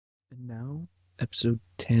And now, episode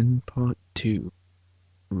 10, part 2,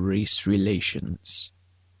 Race Relations.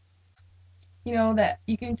 You know that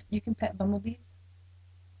you can pet bumblebees?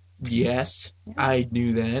 Yes, Yeah. I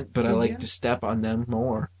knew that, but I Did like you? to step on them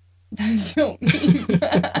more. That's so mean.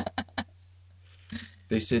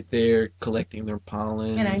 They sit there collecting their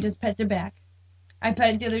pollen. And I just pet their back. I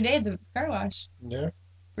pet it the other day at the car wash. Yeah.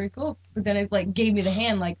 Pretty cool. But then it like gave me the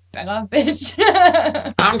hand like, back off, bitch.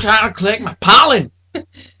 I'm trying to collect my pollen!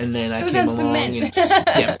 And then I It was came on along cement. and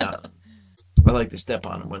stepped on them. I like to step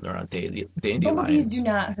on them when they're on dandelions. Bumblebees do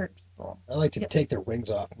not hurt people. I like to Yep. take their wings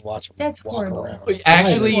off and watch them That's walk horrible. around.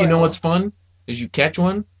 Actually, Why? you know what's fun? Is you catch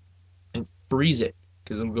one and freeze it,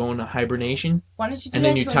 because it'll go into hibernation. Why don't you do And that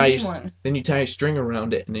then you to a tie mean your- one? Then you tie a string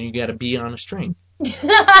around it, and then you got a bee on a string. And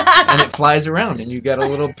it flies around, and you got a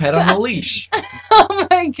little pet on a leash. Oh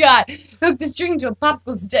my god. Hook the string to a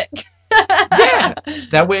popsicle stick. Yeah,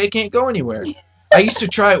 that way it can't go anywhere. I used to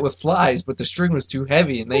try it with flies, but the string was too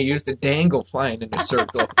heavy, and they used to dangle flying in a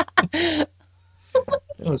circle. It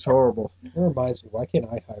was horrible. It reminds me, why can't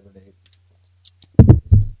I hibernate?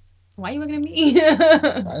 Why are you looking at me?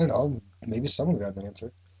 I don't know. Maybe someone got an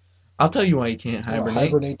answer. I'll tell you why you can't I wanna hibernate.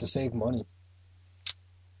 hibernate to save money.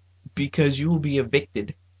 Because you will be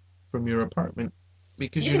evicted from your apartment.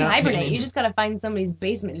 Because You you're can not hibernate. paying You just gotta find somebody's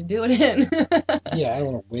basement to do it in. Yeah, I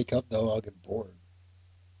don't want to wake up though. I'll get bored.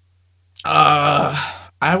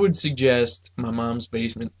 I would suggest my mom's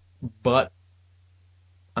basement, but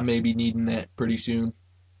I may be needing that pretty soon.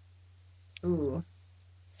 Ooh,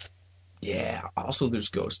 Yeah, also there's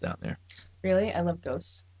ghosts down there. really? I love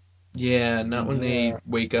ghosts. Yeah, not when they Yeah.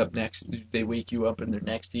 wake up they wake you up and they're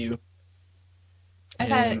next to you.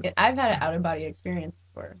 I've And had an out of body experience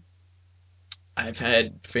before. I've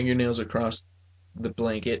had fingernails across the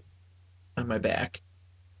blanket on my back.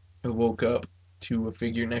 I woke up to a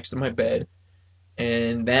figure next to my bed,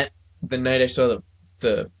 and the night I saw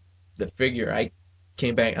the figure, I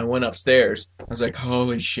came back. I went upstairs. I was like,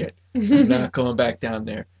 "Holy shit! I'm not going back down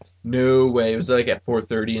there. No way!" It was like at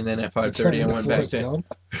 4:30, and then at 5:30, I went back Forrest down.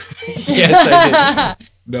 Gump? Yes, I did.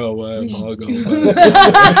 No way, We I'm should- all going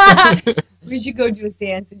back. We should go do a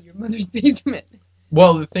seance in your mother's basement.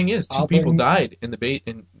 Well, the thing is, two I'll people bring- died in the bait,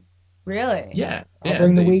 and Really? yeah, I'll yeah.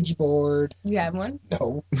 bring the they- Ouija board. You had one?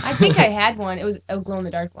 No. I think I had one. It was a glow in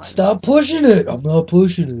the dark one. Stop pushing it. I'm not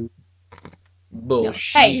pushing it. No.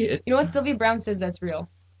 Bullshit. Hey, you know what Sylvia Brown says that's real?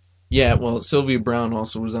 Yeah, well, Sylvia Brown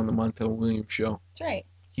also was on the Montel Williams show. That's right.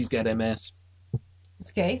 He's got MS.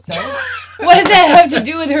 Okay, so what does that have to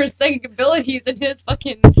do with her psychic abilities and his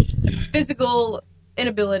fucking physical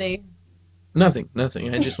inability? Nothing.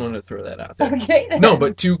 I just wanted to throw that out there. Okay. Then. No,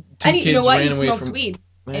 but two And kids you know what? ran He away smokes from. weed,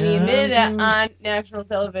 and he admitted that on national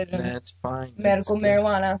television. That's fine. Medical That's good.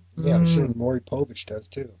 marijuana. Yeah, I'm sure Mm, Maury Povich does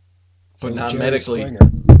too. But does not Jerry medically.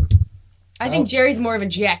 Springer. I think Jerry's more of a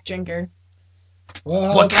Jack drinker.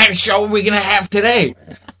 Well, What kind of show are we gonna have today?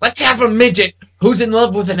 Let's have a midget who's in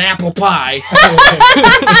love with an apple pie,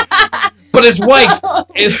 but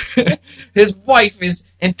his wife is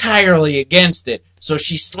entirely against it. So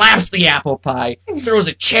she slaps the apple pie, throws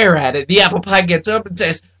a chair at it. The apple pie gets up and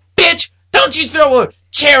says, "Bitch, don't you throw a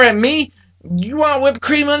chair at me! You want whipped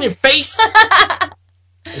cream on your face?"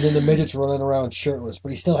 and then the midget's running around shirtless,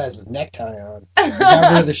 but he still has his necktie on. He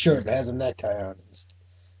got rid of the shirt, but has a necktie on. He's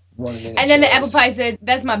running in And then the chairs. apple pie says,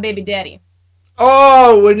 "That's my baby daddy."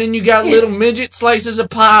 Oh, and then you got little midget slices of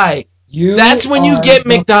pie. You That's when you are get the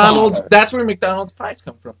McDonald's. father. That's where McDonald's pies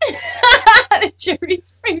come from. The Jerry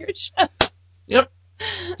Springer show.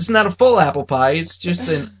 It's not a full apple pie. It's just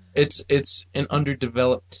it's an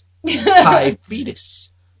underdeveloped pie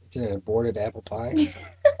fetus. It's an aborted apple pie.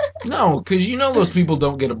 No, because you know those people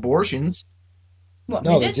don't get abortions. What,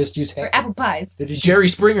 No, they midgets? just use Or apple pies? They just Jerry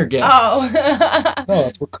Springer gets. Oh. No,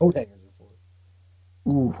 that's what coat hangers are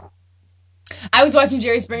for. Ooh. I was watching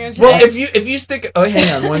Jerry Springer today. Well, if you stick, oh, hang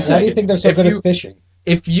on one Why do second. you think they're so If good you- at fishing?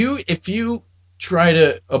 If you try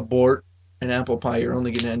to abort an apple pie, you're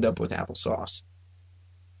only going to end up with applesauce.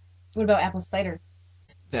 What about apple cider?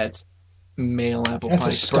 That's male apple That's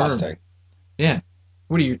pie sperm. disgusting.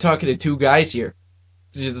 What are you talking to two guys here?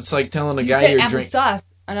 It's like telling a You guy said you're apple drinking sauce,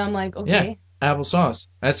 and I'm like, okay. applesauce.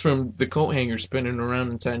 That's from the coat hanger spinning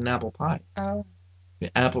around inside an apple pie. Oh,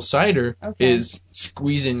 Apple cider okay. is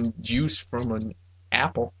squeezing juice from an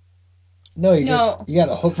apple. No, you No. you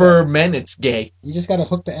gotta hook For men, it's gay. you just gotta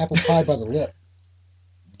hook the apple pie by the lip.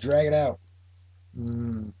 Drag it out.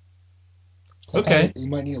 Mm. Sometimes Okay. You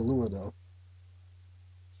might need a lure though.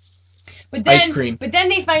 But then, Ice cream. But then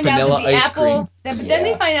they find out Vanilla that the ice apple. cream. Then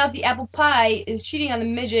they Yeah. find out the apple pie is cheating on the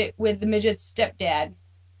midget with the midget's stepdad.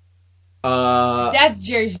 That's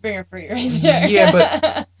Jerry Springer for you right there. Yeah,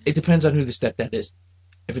 but it depends on who the stepdad is.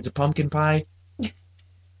 If it's a pumpkin pie,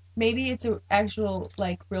 maybe it's an actual,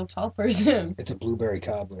 like, real tall person. It's a blueberry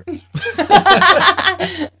cobbler.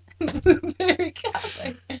 Blueberry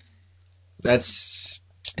cobbler. that's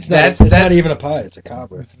It's That's- not that's- even a pie. It's a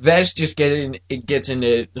cobbler. just it gets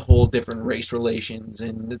into whole different race relations,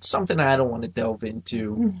 and it's something I don't want to delve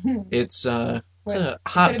into. It's a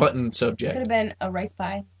hot could've- button Could subject. have been a rice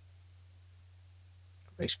pie.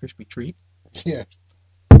 Rice Krispie treat. Yeah.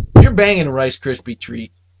 You're banging a Rice Krispie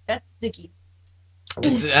treat. That's sticky.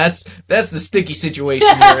 That's the sticky situation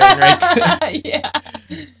you're in, right? Yeah.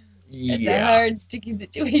 It's a Yeah. hard, sticky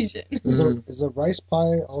situation. Is a rice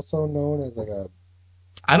pie also known as like a?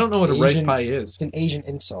 I don't know what a rice Asian- pie is. It's an Asian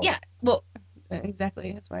insult. Yeah. Well,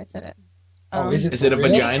 exactly. That's why I said it. Oh, is it? Is for it a real?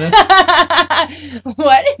 vagina?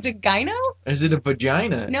 What? It's a gyno? Is it a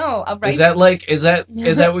vagina? No, a rice. Is that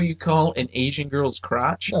what you call an Asian girl's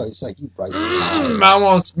crotch? No, it's like you rice I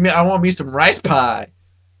pie. want me some rice pie.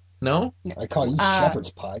 No? I call you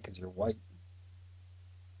shepherd's pie because you're white.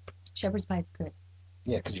 Shepherd's pie is good.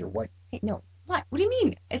 Yeah, because you're white. Hey, no. What? What do you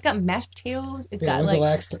mean? It's got mashed potatoes. It's Yeah, got when's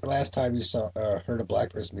like. the last time you heard a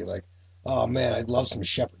black person be like, "Oh man, I'd love some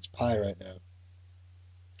shepherd's pie right now."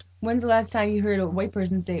 When's the last time you heard a white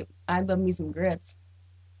person say, "I'd love me some grits"?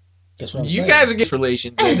 That's what I'm You saying. guys are getting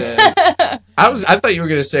relations. I thought you were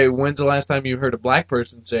gonna say, when's the last time you heard a black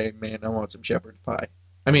person say, "Man, I want some shepherd's pie"?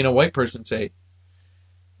 I mean, a white person say.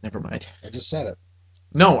 Never mind. I just said it.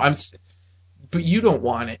 No, but you don't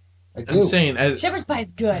want it. I do. I'm saying, Shepherd's pie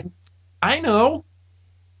is good, I know.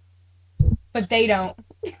 but they don't.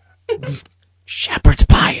 Shepherd's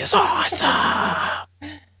pie is awesome.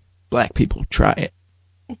 Black people, try it.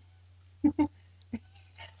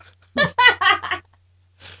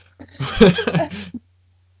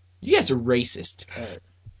 You guys are racist. All right.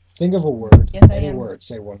 Think of a word. Yes, I Any am. word.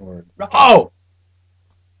 Say one word. Ruckus. Oh!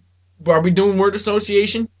 Are we doing word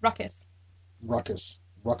association? Ruckus. Ruckus.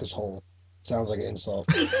 Ruckus hole. Sounds like an insult.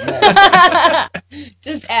 Next.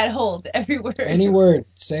 Just add hole to every word. Any word.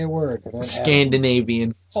 Say a word. And then add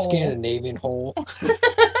Scandinavian. Hole. Scandinavian hole.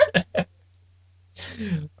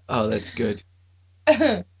 Oh, that's good.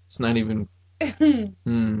 It's not even.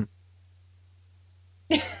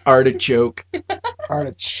 Artichoke.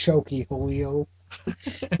 Artichokey Julio.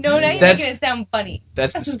 No, now you're That's- making it sound funny.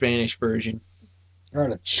 That's the Spanish version.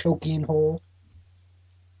 Artichoking hole.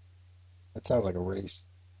 That sounds like a race.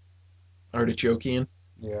 Artichokean.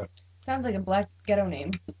 Yeah. Sounds like a black ghetto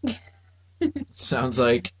name. Sounds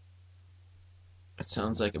like. It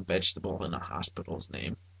sounds like a vegetable in a hospital's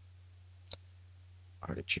name.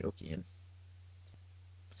 Artichokean.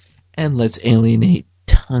 And let's alienate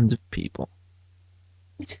tons of people.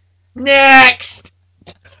 Next!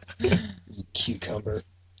 You cucumber.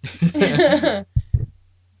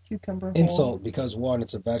 Cucumber hole. Insult because one,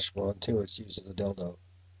 it's a vegetable, and two, it's used as a dildo.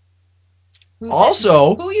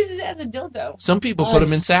 Also, Who uses it as a dildo? some people put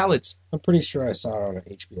them in salads. I'm pretty sure I saw it on an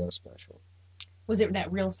HBO special. Was it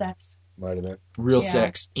that real sex? Might have been. Real Yeah.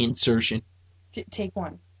 sex insertion. Take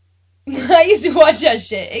one. I used to watch that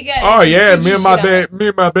shit. It got Oh yeah, freaky shit on it. me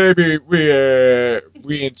and my baby,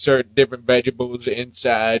 we insert different vegetables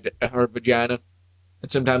inside her vagina,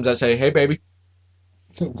 and sometimes I say, "Hey, baby."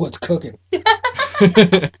 What's cooking? Come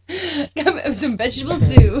with some vegetable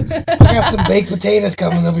stew. I got some baked potatoes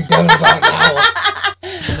coming. They'll be done in about an hour.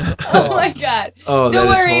 Oh my god. Oh, Don't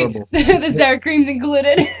that is worry. horrible. The sour cream's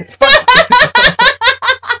included.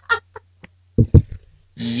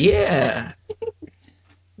 Yeah.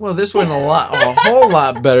 Well, this went a whole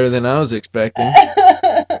lot better than I was expecting.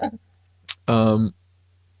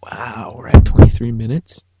 Wow, we're at 23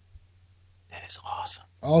 minutes. That is awesome.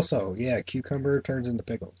 Also, yeah, cucumber turns into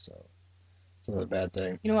pickles, so it's another bad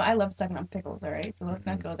thing. You know what? I love sucking on pickles, alright? So let's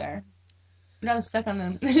not go there. I'd rather suck on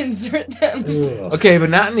them than insert them. Ugh. Okay, but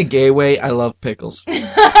not in the gay way. I love pickles. You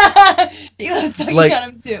love sucking Like-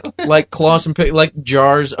 on them too. Like Clausen like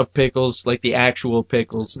jars of pickles, like the actual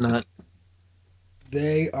pickles, not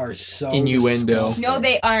They are so Innuendo. disgusting. No,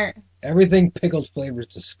 they aren't. Everything pickled flavor is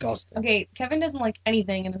disgusting. Okay, Kevin doesn't like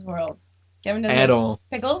anything in this world. Kevin doesn't at like all.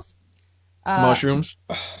 pickles, Mushrooms,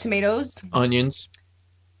 tomatoes, onions.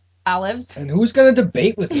 olives. And who's gonna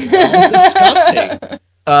debate with me? It's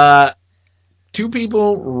disgusting. Two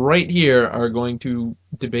people right here are going to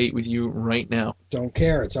debate with you right now. Don't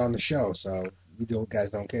care. It's on the show, so guys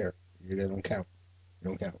don't care. You don't count. You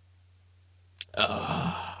don't count.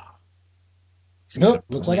 Nope.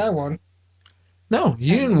 Looks like I won. No,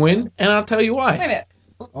 you didn't win, and I'll tell you Wait a why. minute.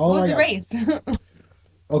 What Oh was my the God. race?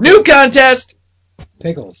 Okay. New contest!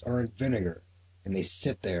 Pickles are in vinegar, and they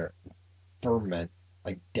sit there and ferment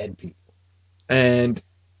like dead people. And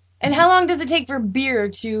And how long does it take for beer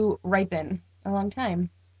to ripen? A long time.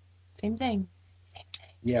 Same thing.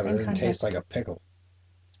 Yeah, but Same it doesn't concept. taste like a pickle.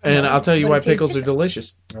 and No, I'll tell you but why it tastes pickles are different.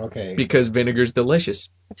 delicious. Okay. Because vinegar's delicious.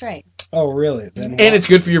 That's right. Oh, really? Then And it's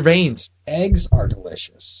good for your veins. eggs are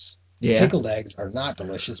delicious. Yeah. Pickled eggs are not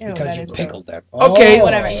delicious Ew, because that you is pickled them. Okay, Oh,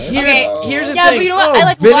 whatever. Here's the Yeah, thing. but you know what? Oh, I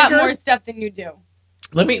like a lot vinegar? more stuff than you do.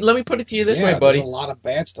 Let me put it to you this way, There's buddy. a lot of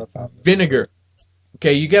bad stuff out there. Vinegar.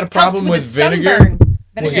 Okay, you got a problem Helps with with the vinegar? sunburn.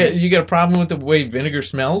 Vinegar. You got a problem with the way vinegar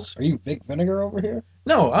smells? Are you Vic Vinegar over here?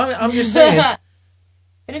 No, I'm just saying.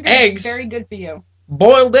 Vinegar Eggs. is very good for you.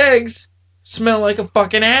 Boiled eggs smell like a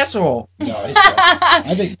fucking asshole. No, he's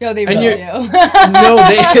I think No, they And really you're- do.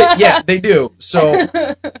 No, they do. So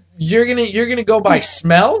you're gonna go by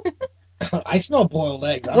smell? I smell boiled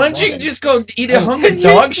eggs. I'm Why don't you running. just go eat a hunk of Because you-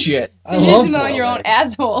 dog shit? I you love smell boiled your own eggs.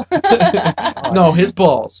 asshole. Oh, No, his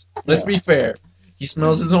balls. Let's Yeah. be fair. He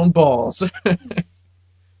smells his own balls.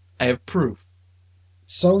 I have proof.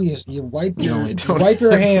 So you wipe No, your I you don't. wipe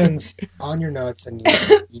your hands on your nuts and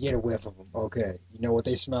you get a whiff of them. Okay, you know what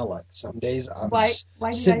they smell like. Some days I'm Why just do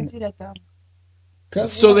you sitting- guys do that though?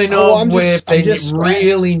 'cause, So they know I'm just- if I'm they just scratch-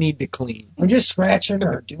 really need to clean. I'm just scratching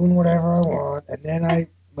or doing whatever I want, and then I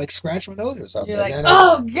like scratch my nose or something. You're like, and then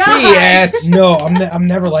oh god. Yes. No, I'm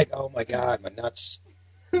never like, oh my god, my nuts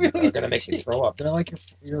Really are gonna make me stink. throw up. They're like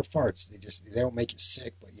your farts. They don't make you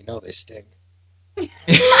sick, but you know they stink.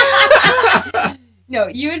 No,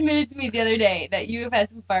 you admitted to me the other day that you have had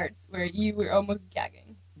some farts where you were almost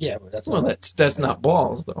gagging. Yeah, but that's Well, not. that's not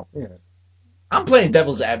balls though. Yeah. I'm playing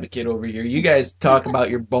devil's advocate over here. You guys talk about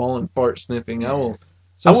your ball and fart sniffing. I will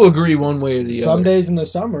So agree one way or the some other. days in the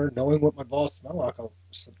summer, knowing what my balls smell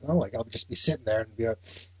like, I'll just be sitting there and be like,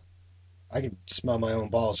 I can smell my own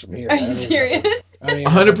balls from here. Are I you don't even- serious? I don't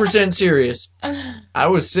even- 100% serious. I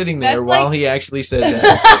was sitting there That's while like- he actually said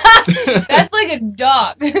that. That's like a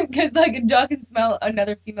dog, because like a dog can smell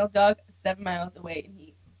another female dog 7 miles away in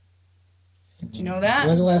heat. Did you know that?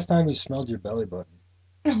 When's the last time you smelled your belly button?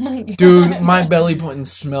 Oh my god. Dude, my belly button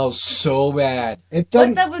smells so bad. It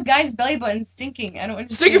doesn't. What's up with guys' belly buttons stinking? I don't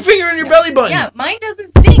understand. Stick your finger in your Yeah. belly button. Yeah, mine doesn't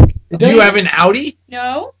stink. It Do doesn't. you have an Audi?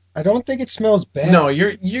 No. I don't think it smells bad. No,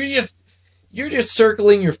 you're just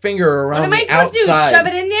circling your finger What around am I the supposed outside. to do? Shove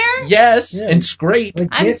it in there? Yes, Yeah. and scrape. Like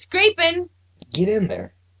I'm get scraping. in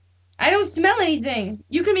there. I don't smell anything.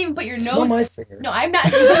 You can even put your Smell nose. my finger. No, I'm not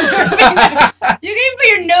smelling your finger. You can even put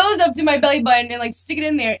your nose up to my belly button and like stick it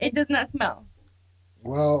in there. It does not smell.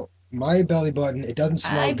 Well, my belly button, it doesn't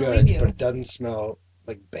smell I good, believe you. but it doesn't smell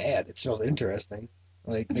like bad. It smells interesting.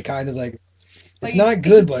 Like the kind is like it's Like- not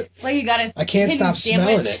good, but Like you got a I can't hidden stop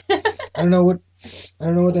smelling sandwich. I don't know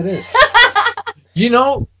what that is. You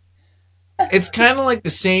know, it's kind of like the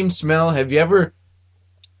same smell. Have you ever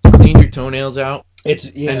cleaned your toenails out It's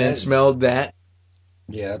and then it's- smelled that?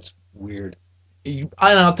 Yeah, that's weird. And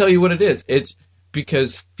I'll tell you what it is. It's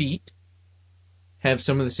because feet have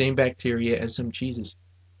some of the same bacteria as some cheeses.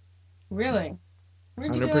 Really?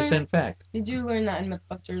 Where'd you learn? 100% fact. Did you learn that in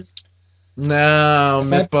MythBusters? No,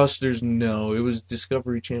 If I- Mythbusters, no. It was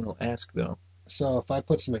Discovery Channel. Ask, though. So if I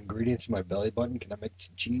put some ingredients in my belly button, can I make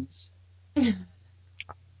some cheese?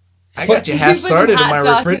 I got you You half put some started in hot my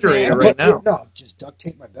sauce in refrigerator there. right now. No, just duct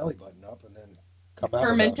tape my belly button up and then come out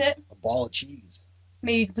Ferment with it? a ball of cheese.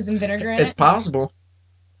 Maybe you could put some vinegar in It's it? possible.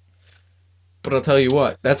 But I'll tell you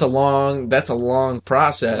what, that's a long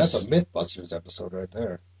process. That's a MythBusters episode right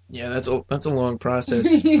there. Yeah, that's a long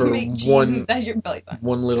process You for make cheese one inside your belly button.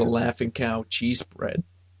 little laughing cow cheese spread.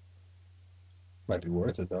 Might be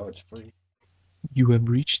worth it though. It's free. You have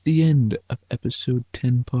reached the end of episode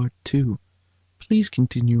 10 part 2. Please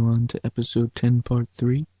continue on to episode 10 part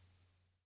 3